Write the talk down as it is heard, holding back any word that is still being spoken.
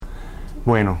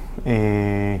Bueno,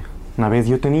 una vez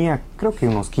yo tenía, creo que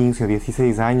unos 15 o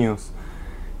 16 años,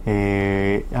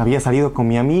 había salido con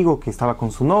mi amigo que estaba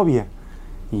con su novia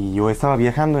y yo estaba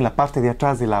viajando en la parte de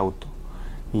atrás del auto.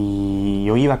 Y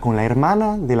yo iba con la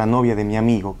hermana de la novia de mi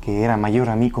amigo, que era mayor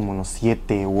a mí como unos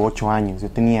 7 u 8 años. Yo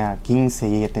tenía 15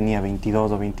 y ella tenía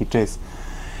 22 o 23.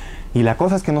 Y la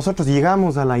cosa es que nosotros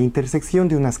llegamos a la intersección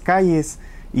de unas calles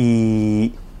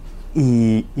y,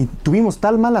 y tuvimos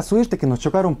tal mala suerte que nos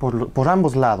chocaron por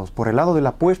ambos lados, por el lado de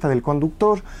la puerta del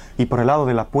conductor y por el lado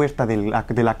de la puerta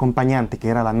del acompañante, que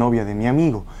era la novia de mi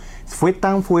amigo. Fue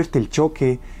tan fuerte el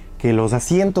choque que los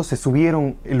asientos se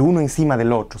subieron el uno encima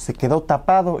del otro, se quedó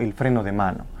tapado el freno de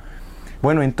mano.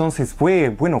 Bueno, entonces fue,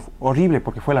 bueno, horrible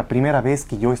porque fue la primera vez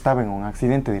que yo estaba en un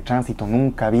accidente de tránsito,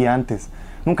 nunca antes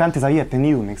había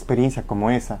tenido una experiencia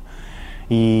como esa.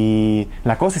 Y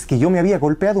la cosa es que yo me había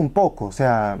golpeado un poco, o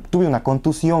sea, tuve una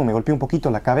contusión, me golpeé un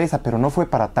poquito la cabeza, pero no fue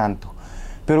para tanto.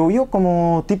 Pero yo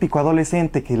como típico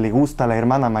adolescente que le gusta la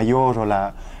hermana mayor o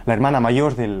la hermana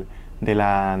mayor de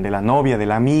la novia,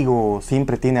 del amigo,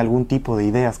 siempre tiene algún tipo de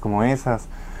ideas como esas.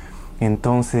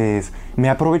 Entonces me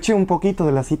aproveché un poquito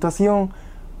de la situación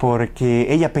porque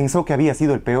ella pensó que había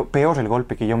sido el peor el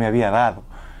golpe que yo me había dado.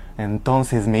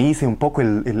 Entonces me hice un poco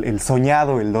el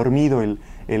soñado, el dormido,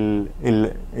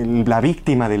 la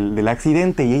víctima del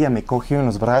accidente, y ella me cogió en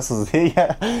los brazos de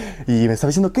ella y me estaba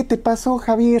diciendo: ¿qué te pasó,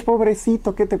 Javier?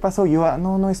 Pobrecito, ¿qué te pasó? Y yo: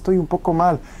 no, no, estoy un poco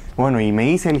mal. Bueno, y me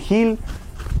hice el gil,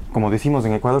 como decimos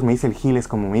en Ecuador, me hice el gil, es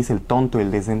como me hice el tonto, el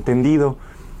desentendido.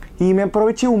 Y me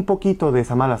aproveché un poquito de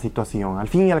esa mala situación. Al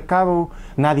fin y al cabo,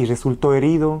 nadie resultó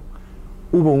herido.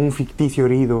 Hubo un ficticio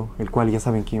herido, el cual ya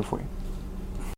saben quién fue.